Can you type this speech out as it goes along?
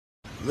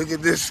Look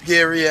at this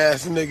scary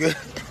ass nigga.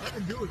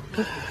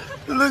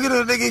 Look at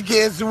the nigga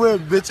can't swim,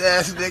 bitch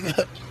ass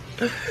nigga.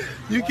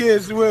 You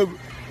can't swim.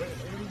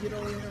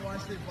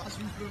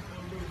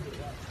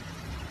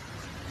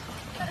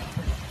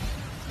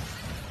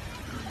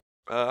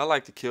 I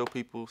like to kill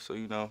people, so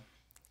you know.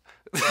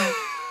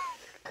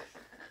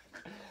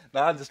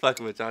 Nah, I'm just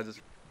fucking with y'all.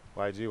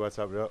 YG, what's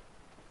up, bro?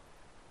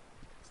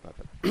 It's not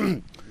that.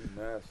 You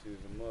nasty as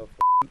a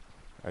motherfucker.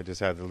 I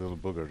just had a little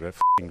booger.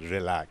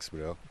 Relax,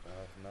 bro.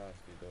 That's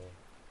nasty, dog.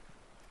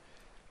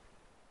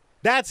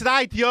 That's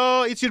right,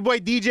 yo. It's your boy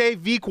DJ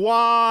Week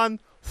 1.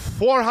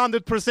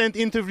 400%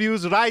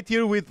 interviews right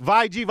here with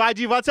YG.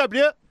 YG, what's up,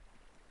 bro?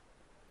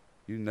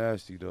 You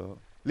nasty, dog.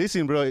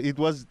 Listen, bro,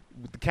 the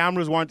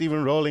cameras weren't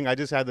even rolling. I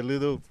just had a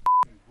little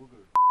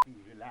booger.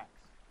 Relax.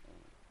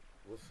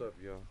 What's up,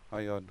 y'all? How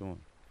y'all doing?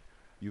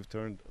 You've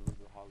turned a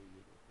little Hollywood.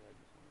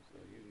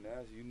 You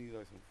nasty. You need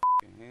like some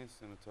hand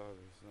sanitizer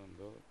or something,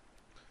 dog.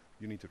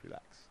 You need to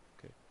relax.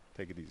 Okay,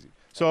 take it easy.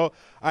 So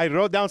I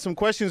wrote down some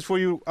questions for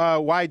you,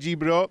 YG,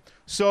 bro.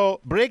 So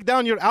break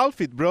down your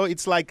outfit, bro.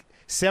 It's like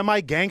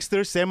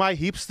semi-gangster,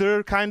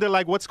 semi-hipster, kind of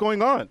like what's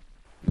going on?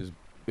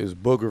 It's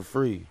booger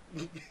free.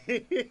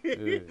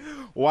 Yeah.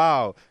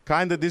 Wow,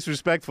 kind of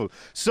disrespectful.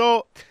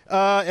 So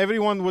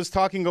everyone was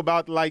talking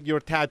about like your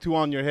tattoo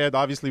on your head.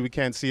 Obviously we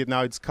can't see it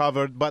now, it's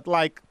covered, but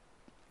like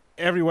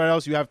everywhere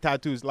else you have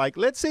tattoos. Like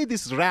let's say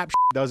this rap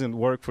doesn't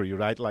work for you,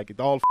 right? Like it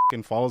all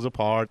fucking falls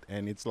apart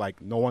and it's like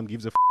no one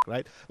gives a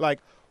right? Like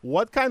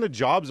what kind of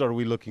jobs are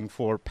we looking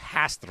for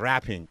past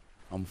rapping?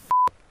 I'm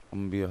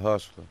gonna be a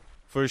hustler.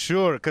 For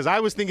sure, because I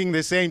was thinking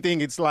the same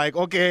thing. It's like,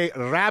 okay,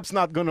 rap's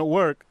not gonna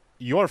work,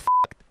 you're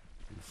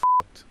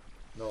fucked.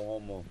 No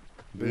homo.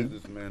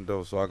 Businessman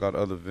though, so I got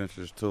other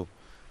ventures too.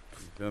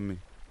 You feel me?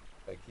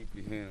 Like keep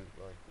your hands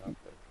like not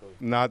that close.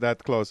 Not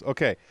that close.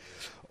 Okay.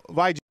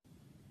 YG.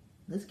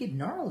 Let's get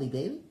gnarly,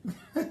 baby.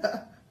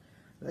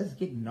 Let's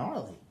get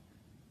gnarly.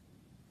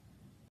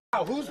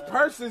 Wow, whose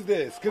purse is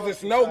this? Because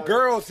it's no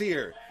girls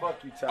here.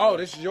 Fuck you, Tyler. Oh,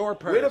 this is your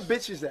purse. Where the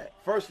bitches at?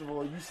 First of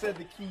all, you said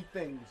the key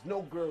thing. There's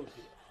no girls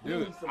here.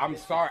 Dude, I'm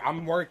sorry.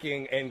 I'm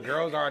working and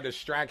girls are a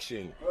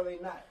distraction. No, they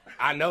not.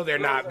 I know they're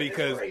not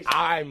because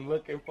I'm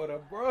looking for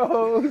the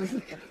bros.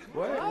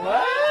 What?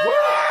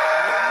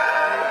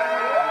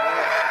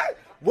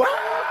 What?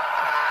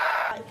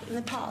 In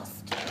the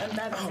past. And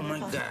that Oh my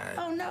God.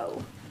 Oh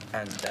no.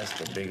 And that's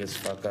the biggest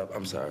fuck up.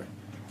 I'm sorry.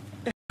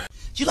 Do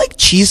you like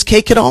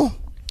cheesecake at all?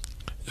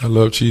 I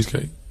love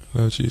cheesecake. I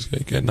love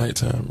cheesecake at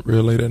nighttime,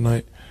 real late at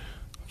night.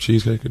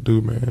 Cheesecake could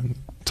do, man.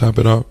 Top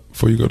it off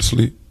before you go to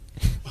sleep.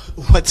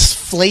 What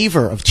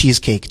flavor of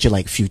cheesecake do you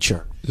like,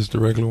 Future? Just the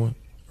regular one,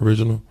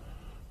 original.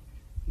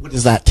 What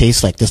does that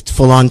taste like? Just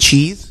full-on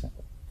cheese?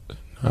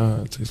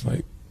 Nah, it tastes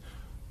like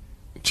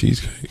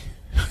cheesecake.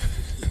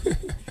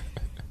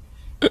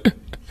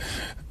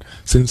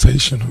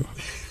 Sensational.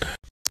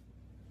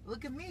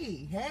 Look at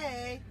me.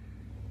 Hey.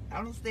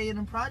 I don't stay in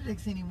the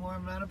projects anymore.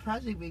 I'm not a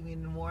project baby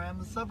anymore. I'm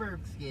a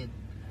suburbs kid.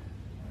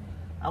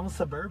 I'm a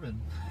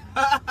suburban.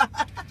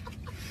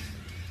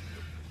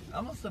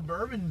 I'm a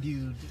suburban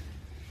dude.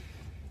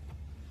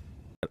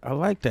 I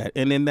like that.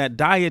 And in that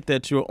diet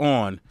that you're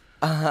on,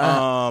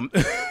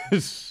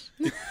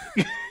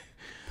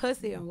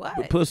 pussy and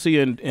what? Pussy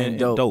and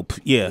dope.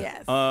 Yeah.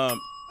 Yes.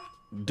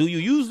 Do you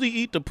usually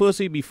eat the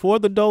pussy before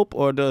the dope,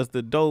 or does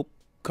the dope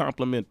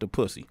complement the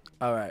pussy?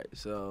 All right,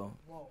 so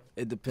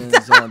it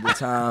depends on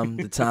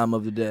the time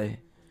of the day.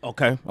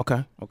 Okay,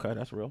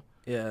 that's real.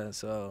 Yeah,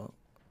 so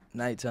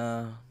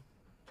nighttime,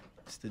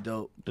 it's the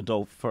dope. The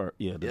dope first,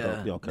 yeah. The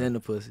dope. Yeah, okay. Then the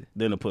pussy.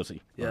 Then the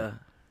pussy. Yeah. Right.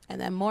 And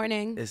then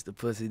morning. It's the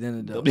pussy, then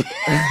the dope.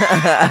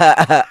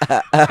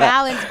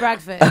 Balanced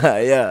breakfast.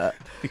 Yeah.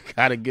 You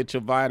gotta get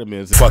your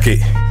vitamins. Fuck it.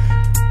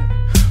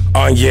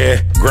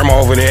 Yeah, grandma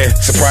over there,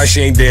 surprised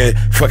she ain't dead.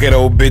 Fuck it,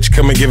 old bitch,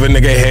 come and give a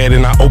nigga a head.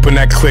 And I open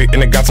that clip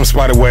and it got some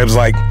spider webs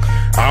like,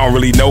 I don't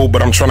really know,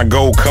 but I'm trying to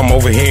go. Come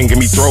over here and give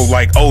me throat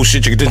like, oh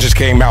shit, your dentures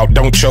came out.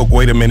 Don't choke,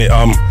 wait a minute,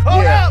 Yeah.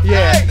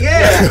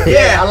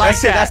 I like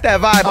that. That's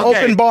that vibe.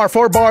 Okay. Open bar,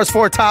 4 bars,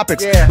 4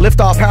 topics. Yeah.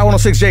 Lift off, Power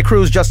 106, J.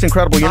 Cruz, just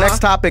incredible. Your next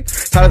topic,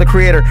 Tyler the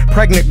Creator,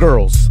 pregnant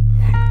girls.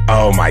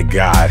 Oh my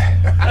God.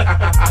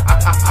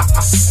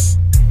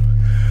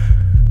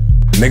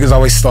 Niggas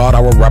always thought I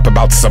would rap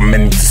about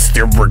something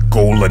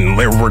hysterical and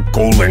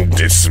lyrical and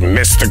just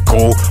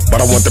mystical. But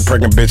I want the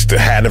pregnant bitch to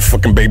have the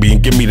fucking baby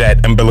and give me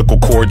that umbilical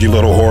cord, you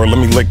little whore. Let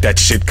me lick that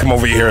shit. Come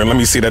over here and let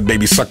me see that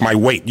baby suck my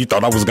weight. You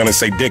thought I was gonna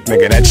say dick,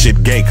 nigga. That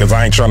shit gay, cause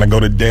I ain't trying to go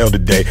to jail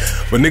today.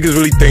 But niggas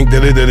really think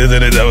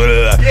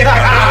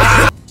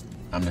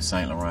I'm the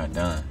Saint Laurent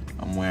Don.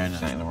 I'm wearing the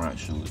Saint Laurent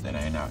shoes that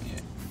ain't out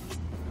yet.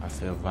 I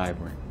feel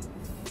vibrant,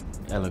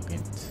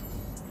 elegant,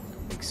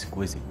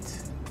 exquisite.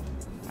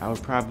 I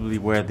would probably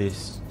wear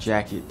this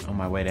jacket on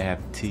my way to have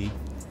tea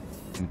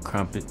and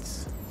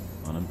crumpets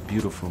on a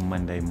beautiful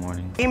Monday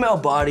morning. Female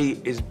body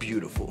is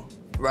beautiful,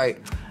 right?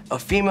 A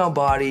female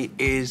body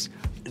is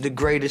the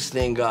greatest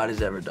thing God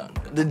has ever done.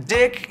 The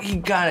dick, he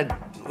kind of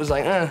was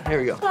like, here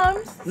we go.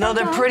 Sometimes. No,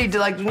 they're pretty,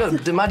 like, no,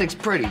 my dick's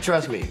pretty,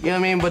 trust me. You know what I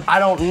mean? But I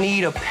don't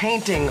need a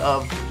painting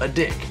of a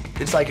dick.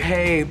 It's like,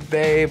 hey,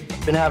 babe,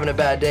 been having a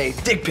bad day.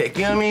 Dick pic,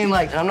 you know what I mean?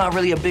 Like, I'm not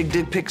really a big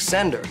dick pic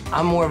sender.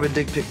 I'm more of a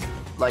dick pic,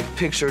 like,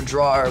 picture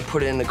drawer,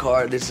 put it in the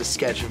card. This is a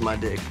sketch of my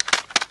dick.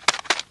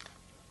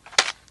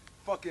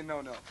 Fucking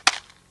no.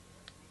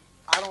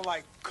 I don't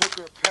like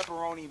cooker,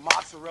 pepperoni,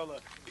 mozzarella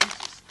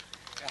pizzas.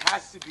 It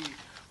has to be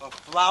a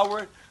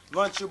flour,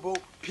 Lunchable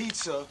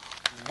pizza,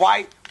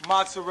 white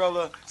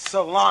mozzarella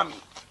salami.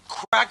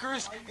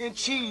 Crackers and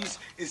cheese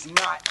is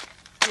not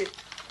it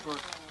for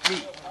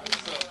me.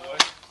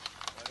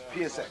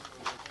 PSA.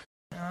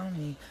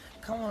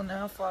 Come on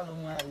now, follow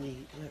my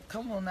lead.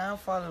 Come on now,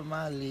 follow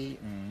my lead.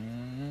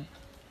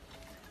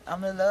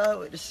 I'm in love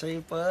with the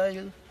shape of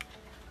you.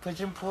 Push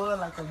and pull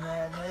like a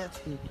magnet.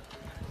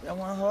 That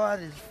one heart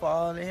is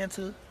falling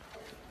into.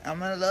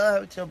 I'm in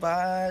love with your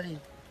body.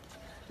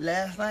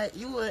 Last night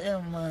you were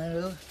in my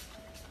room.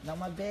 Now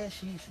my bed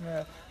sheets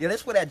smell. Yeah,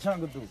 that's what that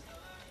jungle do.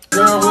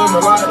 Girl with me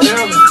like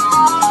Ellie.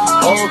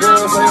 Old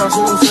girl say I'm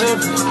too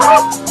simple.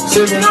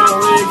 Sipping on the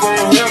weed,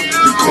 can't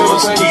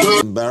help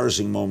it.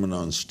 Embarrassing moment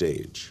on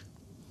stage.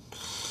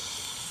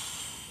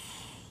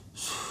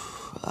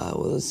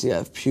 Well, let's see.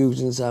 I've puked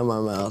inside my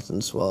mouth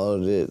and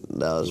swallowed it.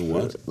 That was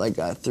what? Like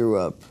I threw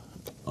up.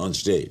 On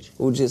stage?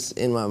 Well, just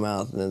in my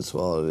mouth and then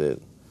swallowed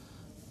it.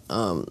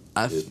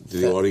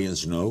 Did the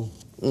audience know?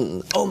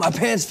 Oh, my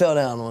pants fell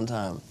down one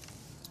time.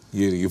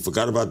 You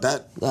forgot about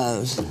that?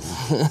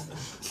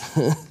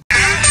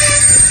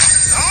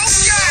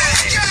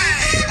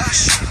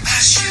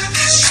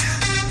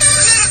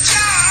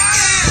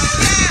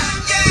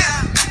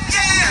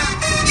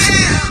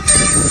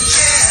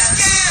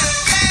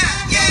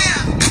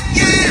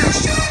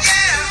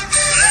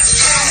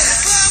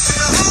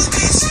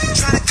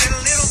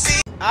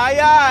 Aye,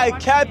 aye,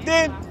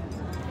 Captain.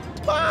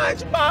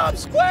 SpongeBob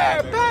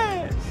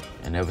SquarePants.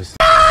 And it was.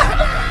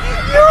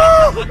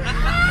 Yo!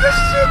 This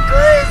shit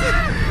crazy!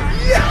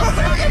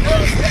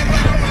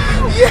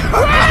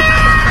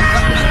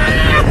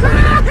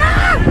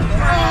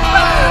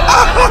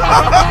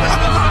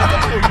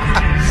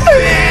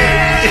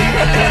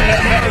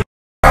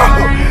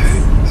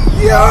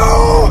 Yo!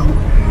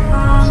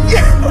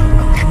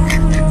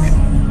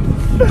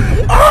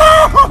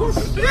 Oh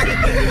shit!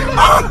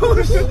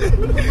 Oh shit!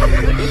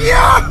 Yo!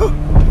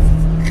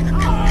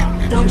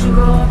 Don't you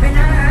go up in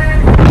a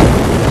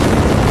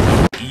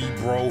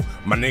Bro,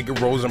 my nigga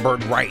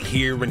Rosenberg right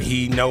here, and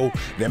he know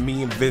that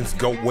me and Vince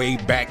go way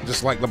back,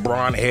 just like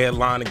LeBron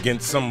headline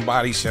against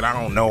somebody. Shit, I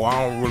don't know.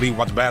 I don't really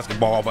watch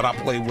basketball, but I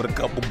play with a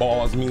couple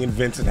balls. Me and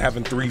Vincent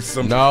having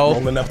threesomes,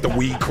 rolling up the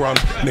weed crumbs.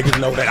 Niggas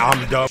know that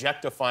I'm dumb.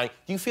 Objectifying.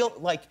 Do you feel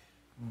like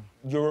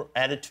your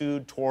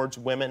attitude towards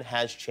women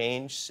has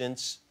changed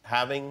since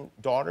having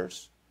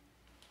daughters?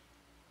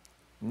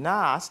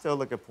 Nah, I still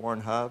look at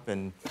Pornhub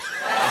and.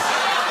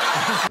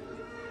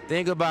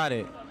 Think about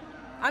it.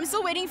 I'm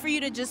still waiting for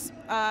you to just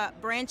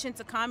branch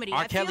into comedy.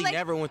 R. Kelly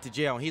never went to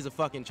jail. He's a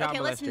fucking child molester.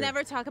 Okay, let's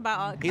never talk about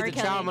R. He's a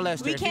Kelly. child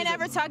molester. We can't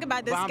ever talk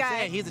about this guy. guy. I'm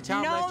saying he's a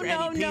child molester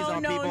and he pees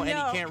on people and he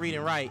can't read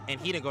and write and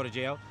he didn't go to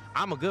jail.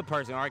 I'm a good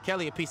person. R.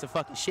 Kelly a piece of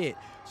fucking shit.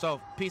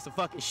 So piece of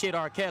fucking shit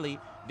R. Kelly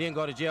didn't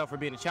go to jail for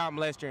being a child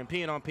molester and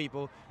peeing on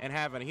people and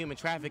having a human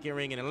trafficking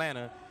ring in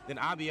Atlanta, then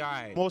I'll be all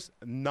right. Most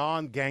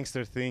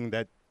non-gangster thing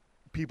that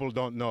people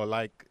don't know,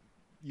 like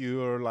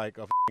you're like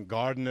a f***ing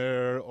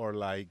gardener or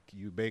like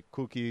you bake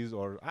cookies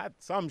or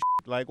some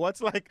shit. Like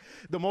what's like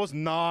the most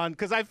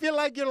because I feel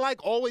like you're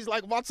like always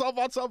like what's up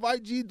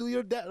IG, do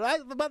your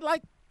right, but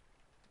like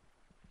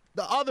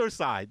the other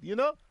side, you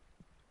know?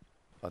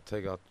 I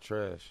take out the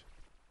trash.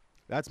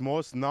 That's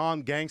most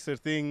non-gangster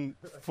thing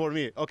for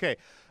me. Okay,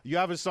 you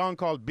have a song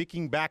called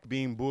Bicking Back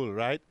Being Bull,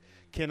 right?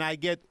 Can I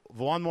get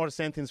one more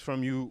sentence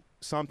from you?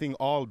 Something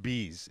all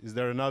B's. Is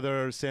there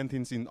another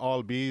sentence in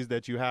all B's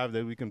that you have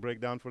that we can break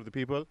down for the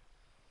people?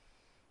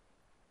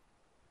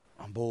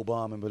 I'm bull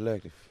bomb and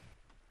collective.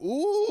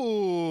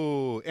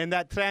 Ooh, and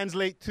that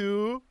translate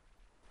to?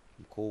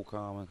 I'm cool,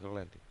 calm, and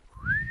collective.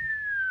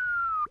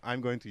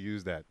 I'm going to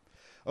use that.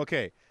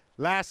 Okay,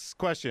 last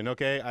question,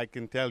 okay? I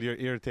can tell you're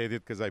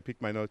irritated because I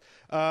picked my notes.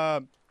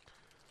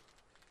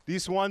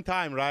 This one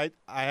time, right,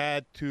 I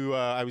had to,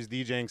 I was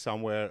DJing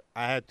somewhere.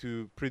 I had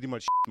to pretty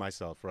much shit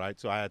myself, right?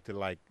 So I had to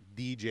like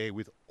DJ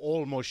with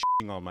almost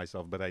shitting on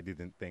myself, but I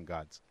didn't, thank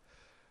God.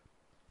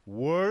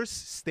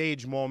 Worst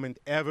stage moment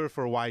ever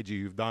for YG.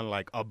 You've done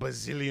like a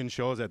bazillion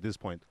shows at this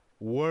point.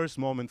 Worst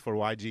moment for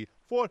YG.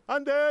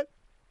 400.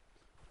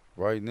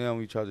 Right now,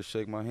 when you try to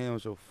shake my hand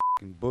with your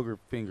fucking booger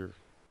finger.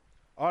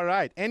 All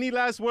right. Any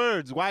last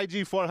words?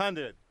 YG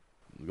 400.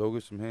 Go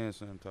get some hand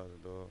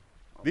sanitizer, dog.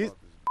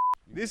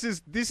 This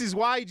is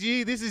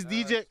YG. This is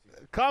DJ.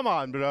 Come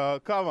on, bro.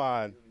 Come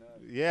on.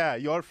 Yeah,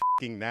 you're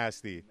fucking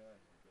nasty.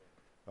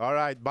 All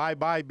right.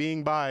 Bye,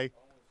 being bye.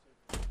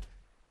 Fuck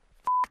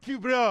you,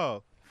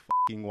 bro.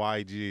 Fucking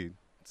YG.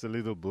 It's a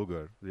little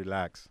booger.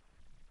 Relax.